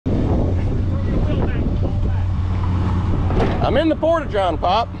I'm in the Port-o-jons,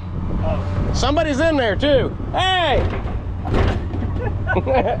 Pop. Oh. Somebody's in there too. Hey!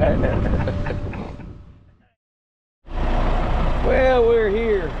 Well, we're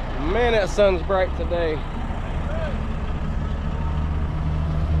here. Man, that sun's bright today.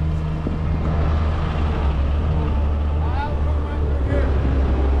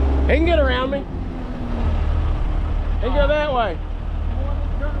 He can get around me. He can go that way.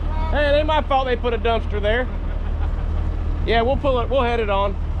 Hey, it ain't my fault they put a dumpster there. Yeah, we'll pull it. We'll head it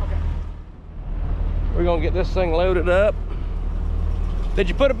on. Okay. We're gonna get this thing loaded up. Did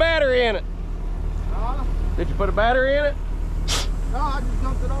you put a battery in it? Did you put a battery in it? No, I just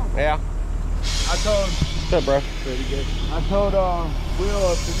dumped it off. Yeah. I told. What's up, bro? Pretty good. I told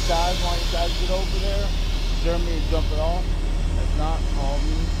Will, if this guys want you guys to get over there, Jeremy to dump it off. If not, call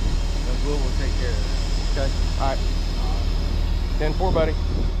me, and Will take care of it. Okay. All right. 10-4, buddy.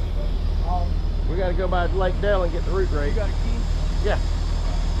 We got to go by Lake Dell and get the route You rate. got a key? Yeah.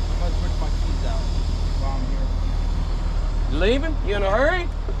 I'm going to switch my keys out while I'm here. You leaving? You in a hurry?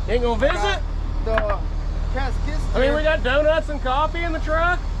 You ain't gonna visit? The casket. I mean, we got donuts and coffee in the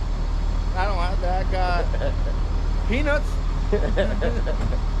truck. I don't have that. I got peanuts.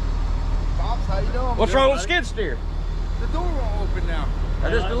 Pops, how you doing? What's wrong with skid steer? The door won't open now. I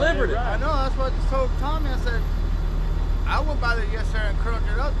just delivered it. I know, that's what I just told Tommy. I said, I went by there yesterday and crooked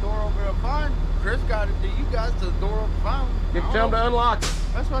it up. Door opened up fine. Chris got it to you guys to the door open fine. You can tell him to unlock it.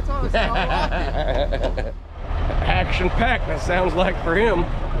 That's what I told him. Unlock it. Action packed, that sounds like for him.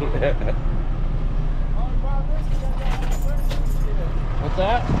 What's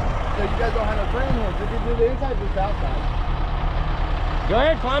that? So you guys don't have no train horns. Did you do the inside or just outside? Go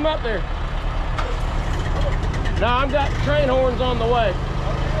ahead, climb up there. No, I've got train horns on the way.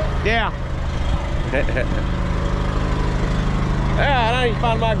 Yeah. Yeah, I need to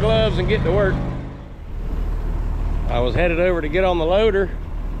find my gloves and get to work. I was headed over to get on the loader.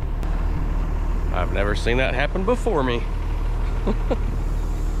 I've never seen that happen before me.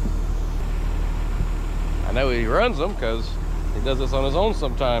 I know he runs them because he does this on his own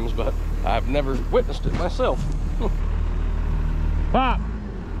sometimes, but I've never witnessed it myself. Pop!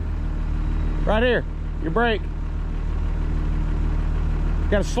 Right here, your brake.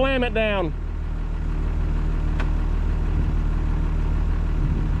 Gotta slam it down.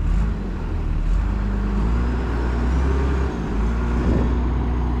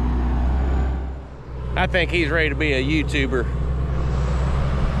 I think he's ready to be a YouTuber.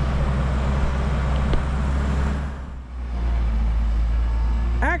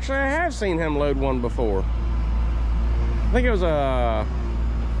 Actually, I have seen him load one before. I think it was a...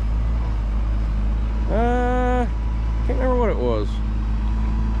 can't remember what it was.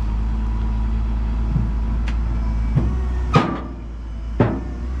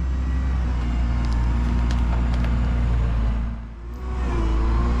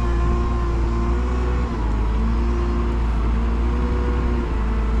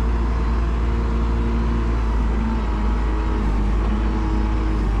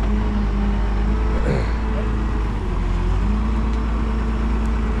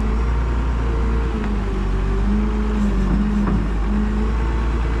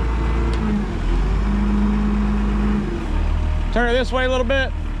 Turn it this way a little bit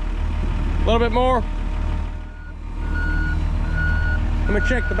more. Let me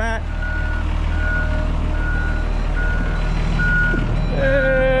check the back.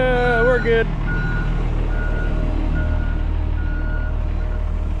 We're good.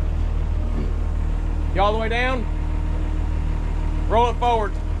 You all the way down? Roll it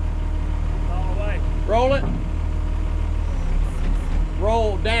forward. All the way. Roll it.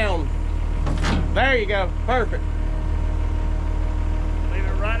 Roll down. There you go. Perfect. Leave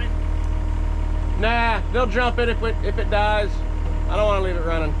it running? Nah, they'll jump it if it dies. I don't want to leave it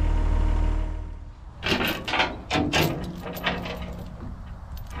running.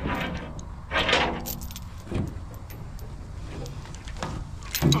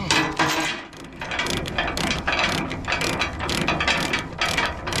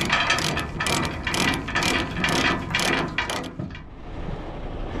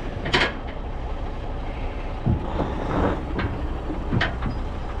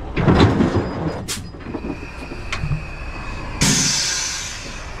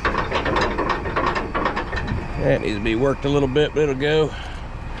 That needs to be worked a little bit, but it'll go.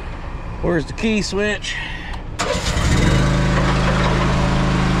 Where's the key switch?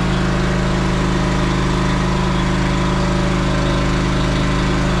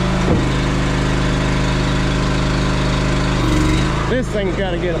 This thing's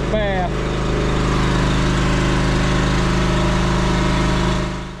got to get a bath.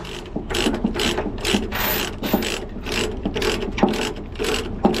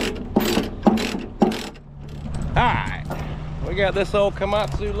 got this old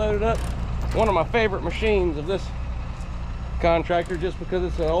Komatsu loaded up. One of my favorite machines of this contractor, just because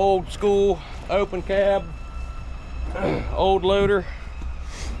it's an old school open cab, old loader.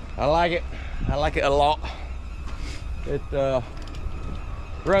 I like it a lot. It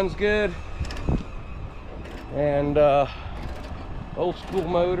runs good, and old school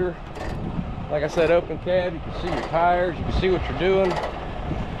motor. Like I said, open cab, you can see your tires, you can see what you're doing.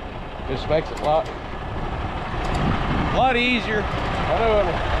 Just makes it a lot easier. I know in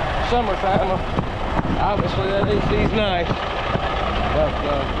the summertime, obviously that AC's nice, but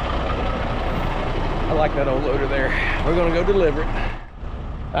I like that old loader there. We're gonna go deliver it.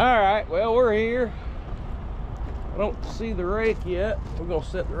 All right, well, we're here. I don't see the rake yet. We're gonna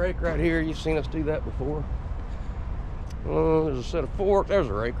set the rake right here. You've seen us do that before. There's a set of forks. There's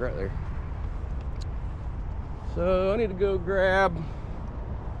a rake right there. So I need to go grab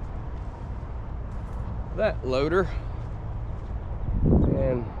that loader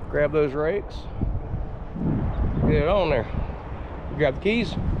and grab those rakes. Get it on there. You grab the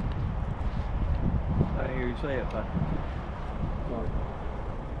keys. I hear you say it, but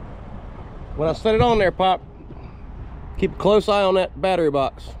When I set it on there, Pop, keep a close eye on that battery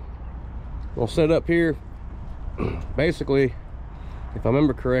box. We'll set it up here. Basically, if I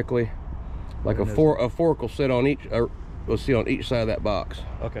remember correctly, like a fork will sit on each, we'll see on each side of that box.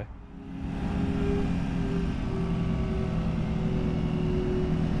 okay.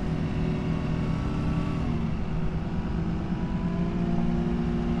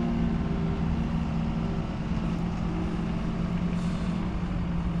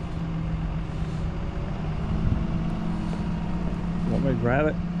 Want me to grab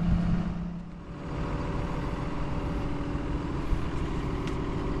it?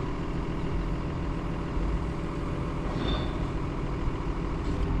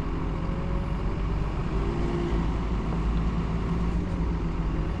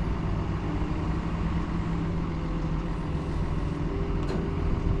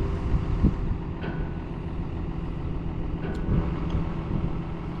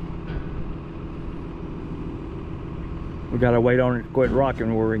 We gotta wait on it to quit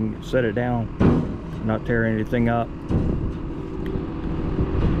rocking where we can set it down, not tear anything up.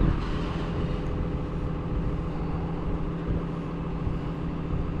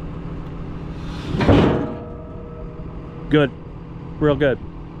 Good, real good.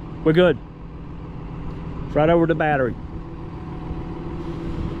 We're good. It's right over the battery.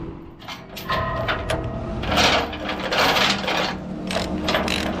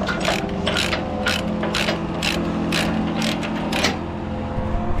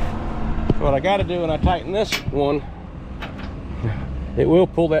 What I got to do when I tighten this one, it will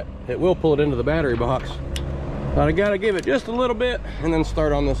pull it into the battery box. But I got to give it just a little bit and then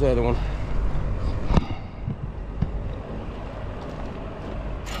start on this other one.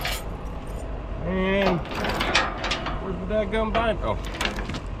 And where's the dadgum bind? Oh,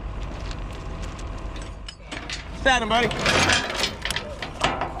 what's that, buddy?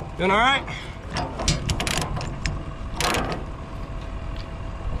 Doing all right?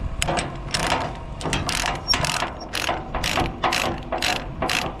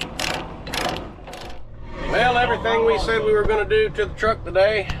 Well, everything we said we were going to do to the truck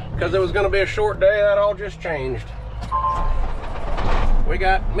today, because it was going to be a short day, that all just changed. We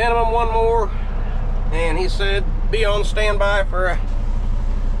got minimum one more, and he said be on standby for a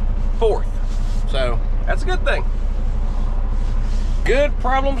fourth. So that's a good thing. Good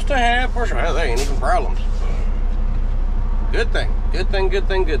problems to have for sure. They ain't even problems. Good thing. Good thing. Good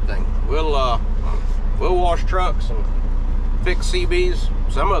thing. Good thing. We'll wash trucks and fix CBs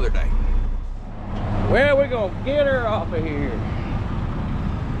some other day. Well, we're gonna get her off of here.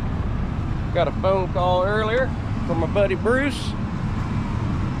 Got a phone call earlier from my buddy Bruce.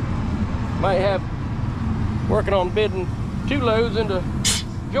 Might have working on bidding 2 loads into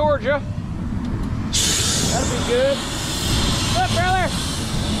Georgia. That'll be good. What, brother?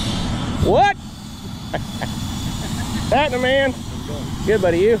 What? Happening, man? Good,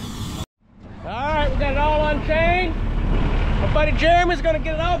 buddy. You? All right, we got it all unchained. My buddy Jeremy's gonna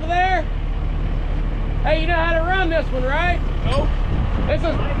get it off of there. Hey, you know how to run this one, right? Nope. This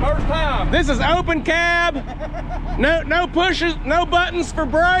is first time. This is open cab. No pushes, no buttons for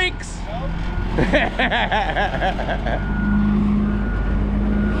brakes. Nope.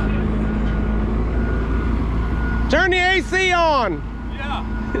 Turn the AC on. Yeah.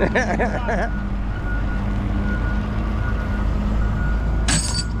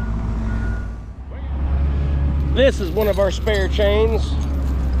 This is one of our spare chains.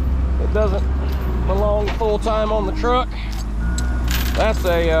 It doesn't belong full-time on the truck. That's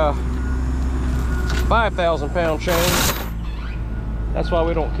a 5,000 pound chain. That's why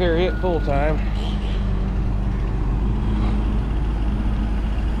we don't carry it full time.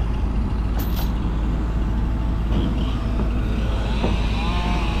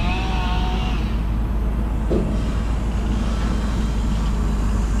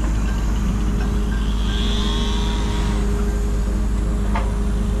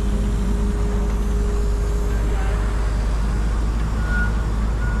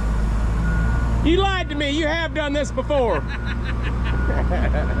 You lied to me. You have done this before.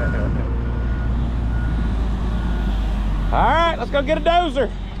 All right, let's go get a dozer.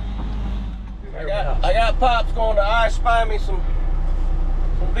 I got Pops going to I Spy me some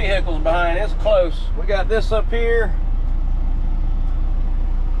vehicles behind. It's close. We got this up here.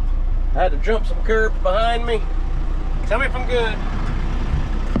 I had to jump some curbs behind me. Tell me if I'm good.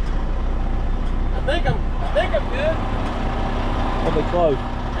 I think I'm good. Probably close.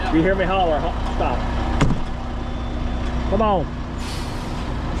 Yeah. You hear me holler, stop. Come on.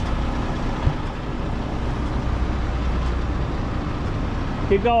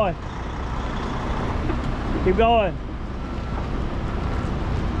 Keep going. Keep going.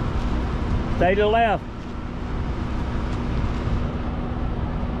 Stay to the left.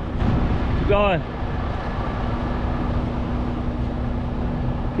 Keep going.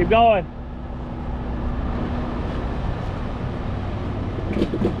 Keep going.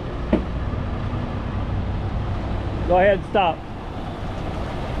 Go ahead and stop.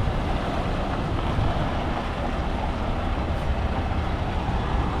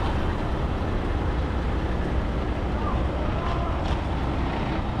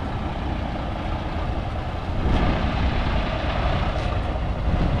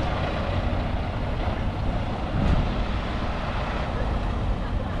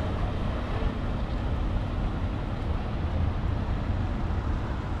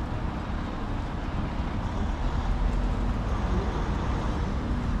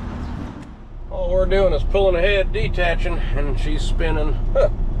 All we're doing is pulling ahead, detaching, and she's spinning.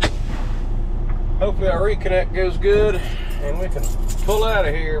 Hopefully our reconnect goes good and we can pull out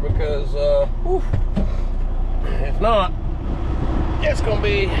of here, because if not, it's gonna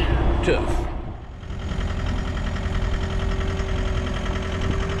be tough.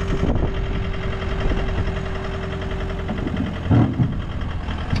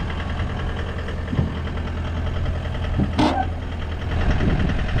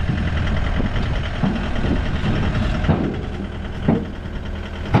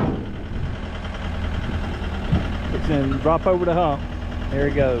 And drop over the hump. There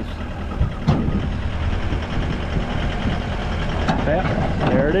he goes. Yeah,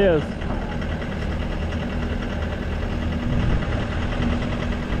 there it is.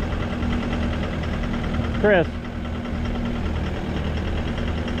 Chris.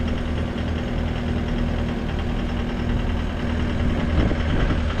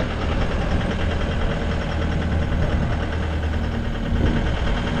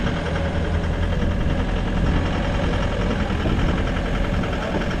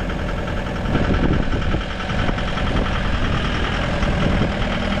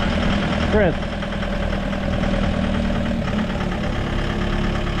 Chris.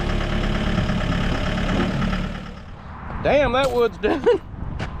 Damn, that wood's done.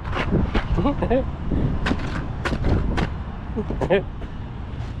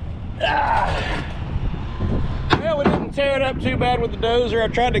 Well, we didn't tear it up too bad with the dozer. I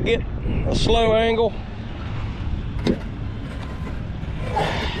tried to get a slow angle.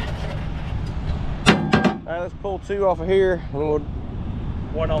 All right, let's pull two off of here, and we'll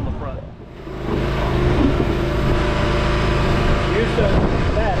One on the front. Use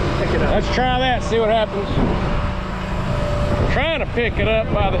that, pick it up. let's try that, see what happens. We're trying to pick it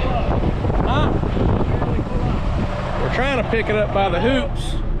up by the We're trying to pick it up by the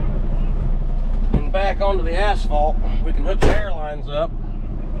hoops and back onto the asphalt. We can hook the airlines up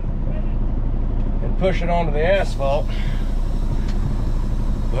and push it onto the asphalt.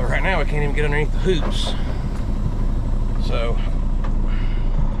 But right now we can't even get underneath the hoops. So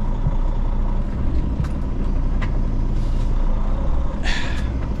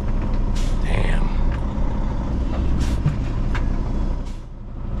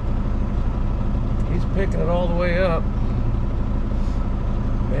picking it all the way up.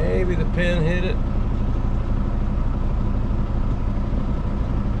 Maybe the pin hit it.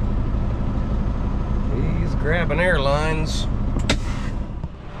 He's grabbing airlines.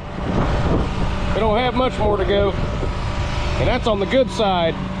 We don't have much more to go, and that's on the good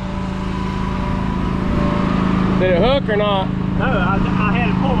side. Did it hook or not? No, I had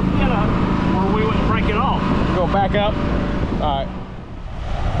to pull the pin up where we wouldn't break it off. Go back up. All right.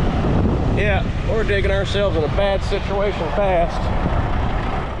 Yeah, we're digging ourselves in a bad situation fast.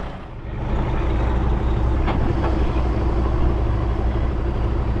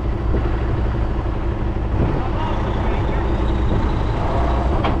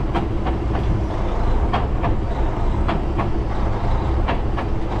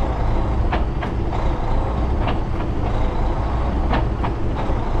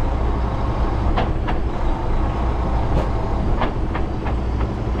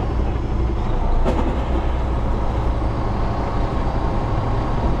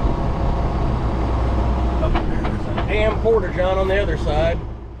 Port-o-jon on the other side.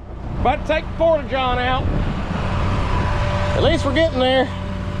 About to take the Port-o-jon out. At least we're getting there.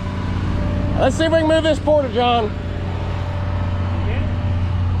 Let's see if we can move this Port-o-jon.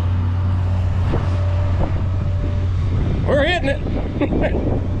 We're hitting it.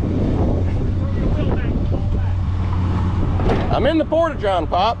 I'm in the Port-o-jon,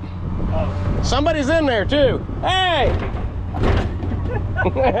 Pop. Oh. Somebody's in there too. Hey!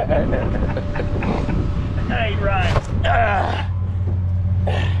 Hey, right.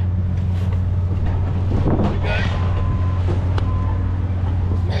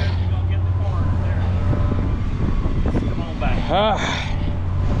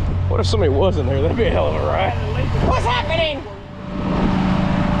 What if somebody was in there? That'd be a hell of a ride. What's happening?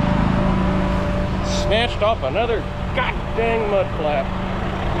 Snatched off another god dang mud flap.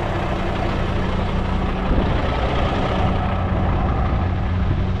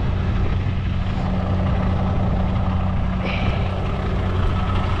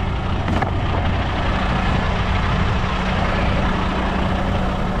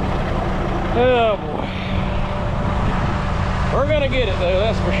 Oh boy. We're gonna get it though,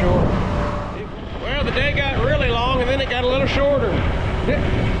 that's for sure. Well, the day got really long and then it got a little shorter.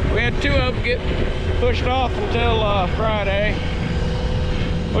 We had 2 of them get pushed off until Friday,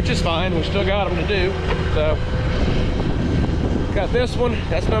 which is fine. We still got them to do. So, got this one.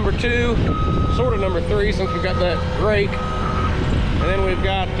 That's number 2, sort of number 3 since we've got that rake. And then we've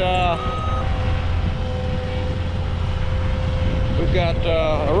got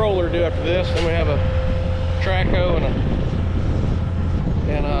a roller to do after this. Then we have a traco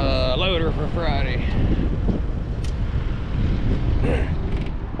and a loader for Friday.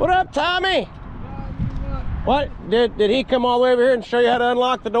 What up, Tommy? What? Did he come all the way over here and show you how to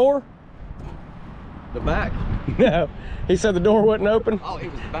unlock the door? The back? No. He said the door wasn't open? Oh,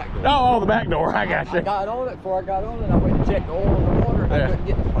 it was the back door. Oh, the back door. I got you. I got on it before I got on it. I went to check the oil and the water. And I couldn't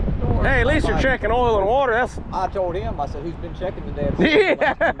get the fucking door. Hey, at least you're checking oil and water. That's... I told him, I said, who's been checking the damn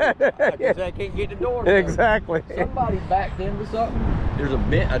Yeah. Because I can't get the door. Exactly. Somebody backed into something. There's a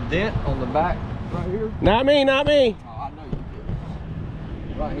dent on the back right here. Not me, not me. Oh, I know you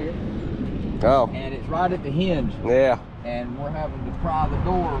did. Right here. Oh. And it's right at the hinge. Yeah. And we're having to pry the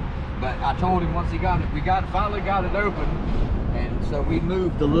door. But I told him once he got it, finally got it open. And so we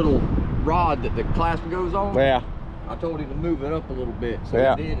moved the little rod that the clasp goes on. Yeah. I told him to move it up a little bit. So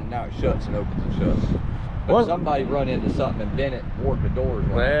Yeah. he did, and now it shuts and opens and shuts. But somebody run into something and bent it, warped the doors.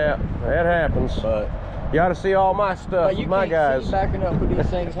 Yeah, that happens. But you ought to see all my stuff, you my can't guys. see backing up with these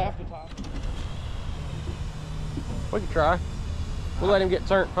things half the time. We can try. We'll let him get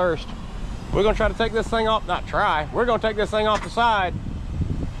turned first. We're gonna try to take this thing off, not try. We're gonna take this thing off the side.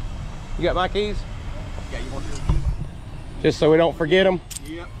 You got my keys? Yeah, you want to? Just so we don't forget them.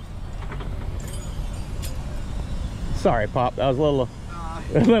 Yep. Sorry, Pop, that was a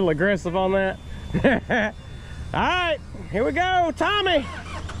little aggressive on that. All right, here we go, Tommy,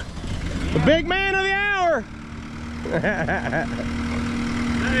 the big man of the hour.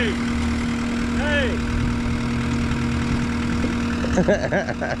 Hey, hey.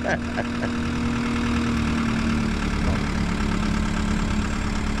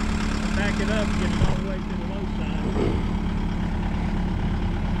 Back it up, get it all the way to the low side.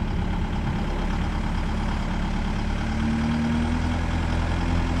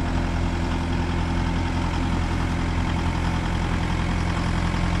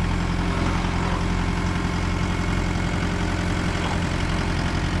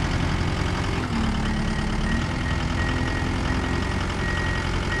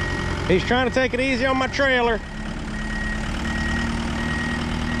 He's trying to take it easy on my trailer.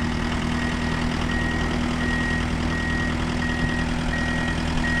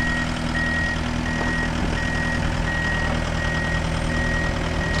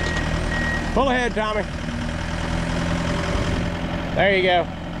 Pull ahead, Tommy. There you go.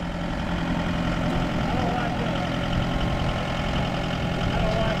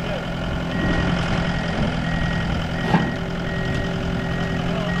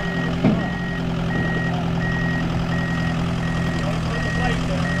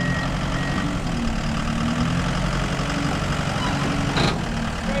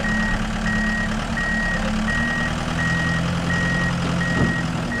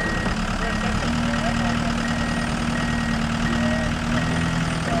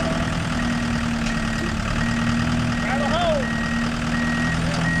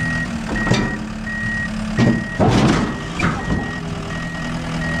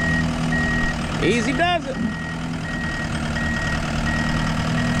 Easy does it.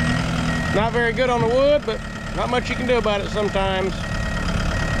 Not very good on the wood, but not much you can do about it sometimes.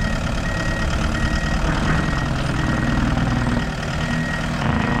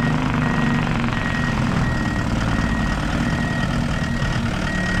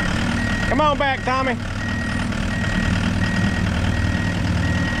 Come on back, Tommy.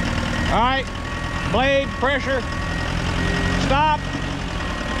 All right, blade, pressure, stop,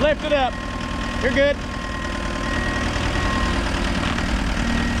 lift it up. You're good.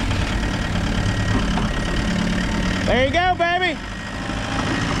 There you go, baby.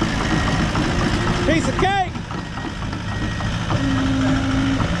 Piece of cake.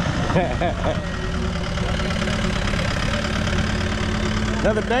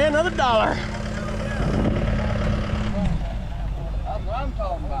 Another day, another dollar. That's what I'm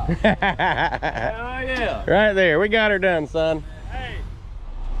talking about. Hell yeah. Right there, we got her done, son. Hey.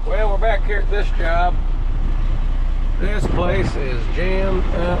 Well, we're back here at this job. This place is jammed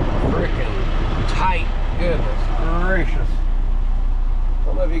up freaking tight. Goodness gracious. I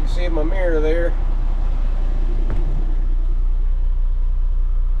don't know if you can see my mirror there.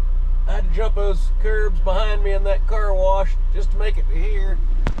 I had to jump those curbs behind me in that car wash just to make it to here.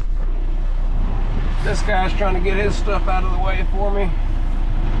 This guy's trying to get his stuff out of the way for me.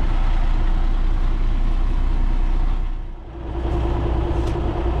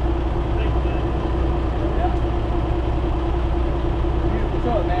 What's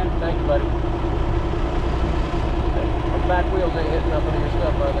up, man? Thank you, buddy. The back wheels ain't hitting nothing of your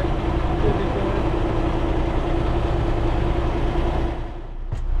stuff, are they?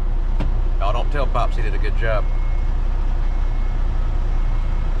 Oh, don't tell Pops he did a good job.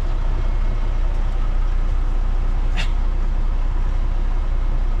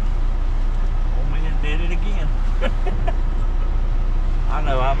 Old man did it again. I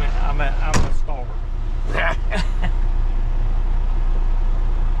know. I'm a star.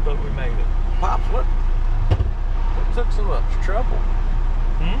 But we made it. Pops, what took so much trouble?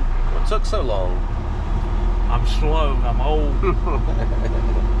 What took so long? I'm slow. I'm old.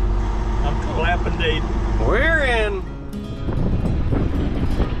 I'm clapping deep. We're in.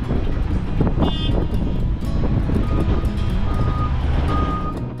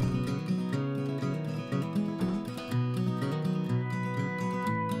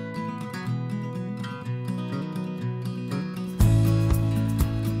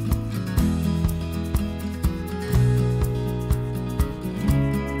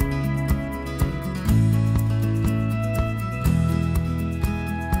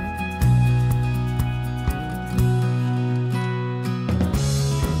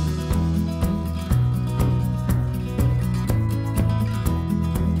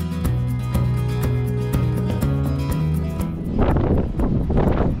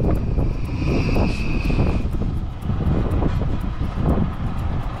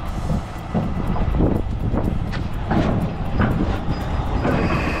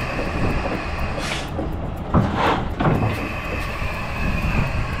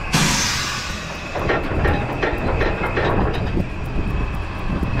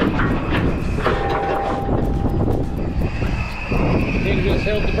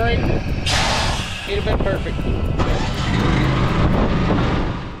 Held the brake, it'd have been perfect.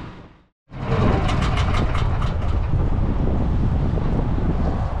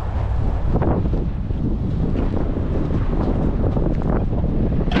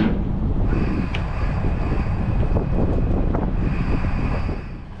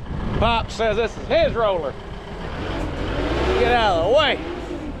 Pop says this is his roller. Get out of the way.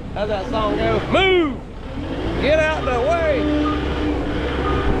 How's that song go? Move! Get out of the way.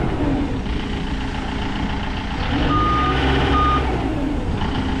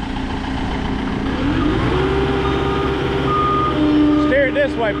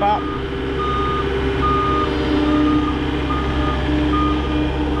 This way, Pop.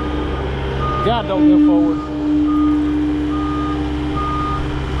 God, don't go forward.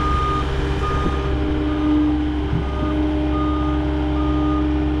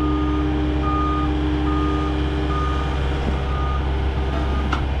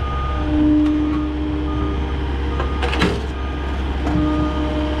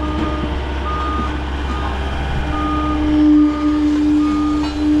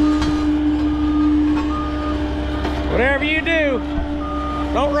 Whatever you do,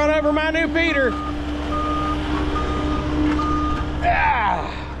 don't run over my new Peter.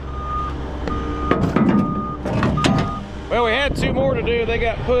 Ah. Well, we had 2 more to do. They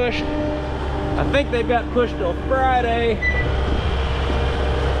got pushed. I think they've got pushed till Friday.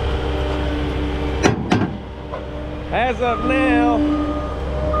 As of now,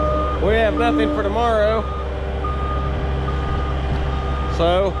 we have nothing for tomorrow.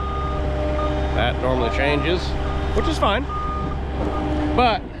 So, that normally changes, which is fine.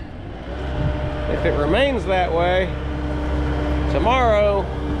 But if it remains that way, tomorrow,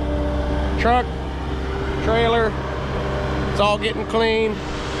 truck, trailer, it's all getting clean.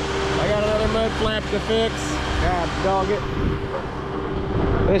 I got another mud flap to fix. God dog it.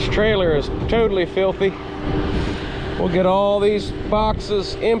 This trailer is totally filthy. We'll get all these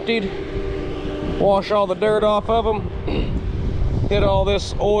boxes emptied, wash all the dirt off of them, hit all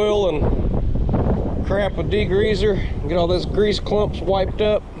this oil and crap with degreaser, get all this grease clumps wiped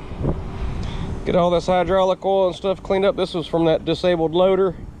up, get all this hydraulic oil and stuff cleaned up. This was from that disabled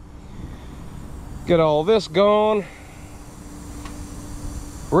loader. Get all this gone,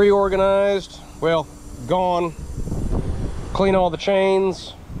 reorganized, well, gone. Clean all the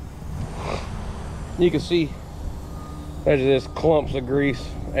chains. You can see there's just clumps of grease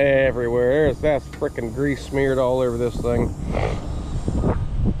everywhere. That's freaking grease smeared all over this thing.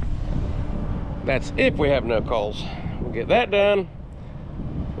 That's if we have no calls. We'll get that done.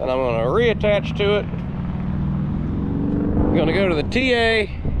 Then I'm gonna reattach to it. I'm gonna go to the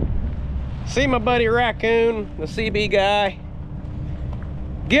TA, see my buddy Raccoon, the CB guy,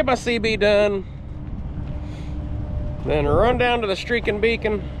 get my CB done, then run down to the Streaking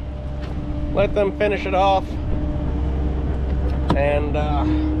Beacon, let them finish it off, and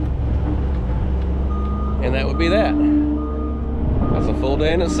that would be that. That's a full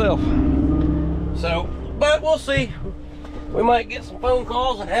day in itself. So, but we'll see. We might get some phone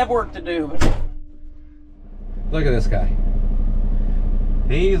calls and have work to do. But look at this guy.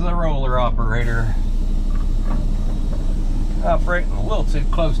 He's a roller operator. Operating a little too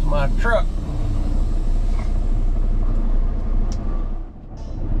close to my truck.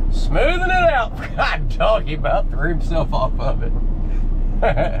 Smoothing it out. God dog, he about threw himself off of it.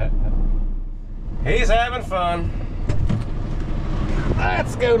 He's having fun.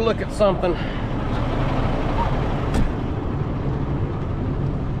 Let's go look at something.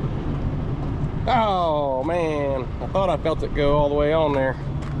 Oh man, I thought I felt it go all the way on there.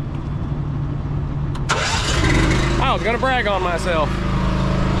 I was gonna brag on myself.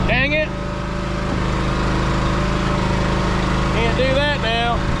 Dang it. Can't do that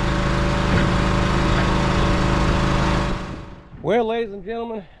now. Well, ladies and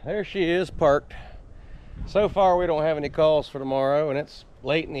gentlemen, there she is parked. So far we don't have any calls for tomorrow, and it's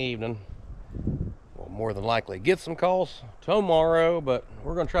late in the evening. We'll more than likely get some calls tomorrow, but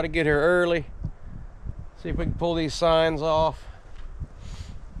we're gonna try to get here early. See if we can pull these signs off.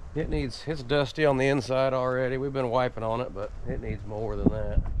 It's dusty on the inside already. We've been wiping on it, but it needs more than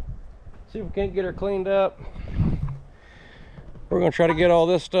that. See if we can't get her cleaned up. We're gonna try to get all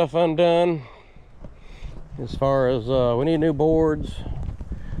this stuff undone. As far as we need new boards,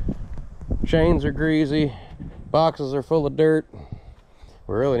 chains are greasy, boxes are full of dirt.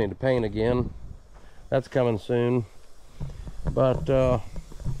 We really need to paint again. That's coming soon. But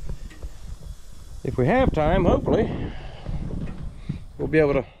if we have time, hopefully we'll be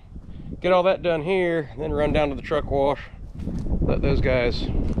able to get all that done here, then run down to the truck wash, let those guys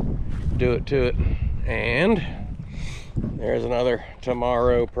do it to it. And there's another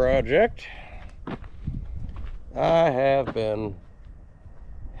tomorrow project. I have been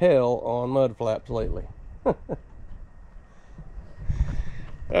hell on mud flaps lately. Oh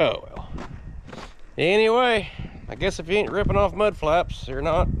well. Anyway, I guess if you ain't ripping off mud flaps, you're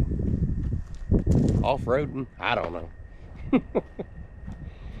not off-roading. I don't know.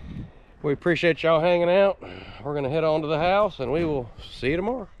 We appreciate y'all hanging out. We're gonna head on to the house and we will see you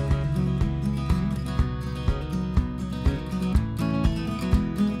tomorrow.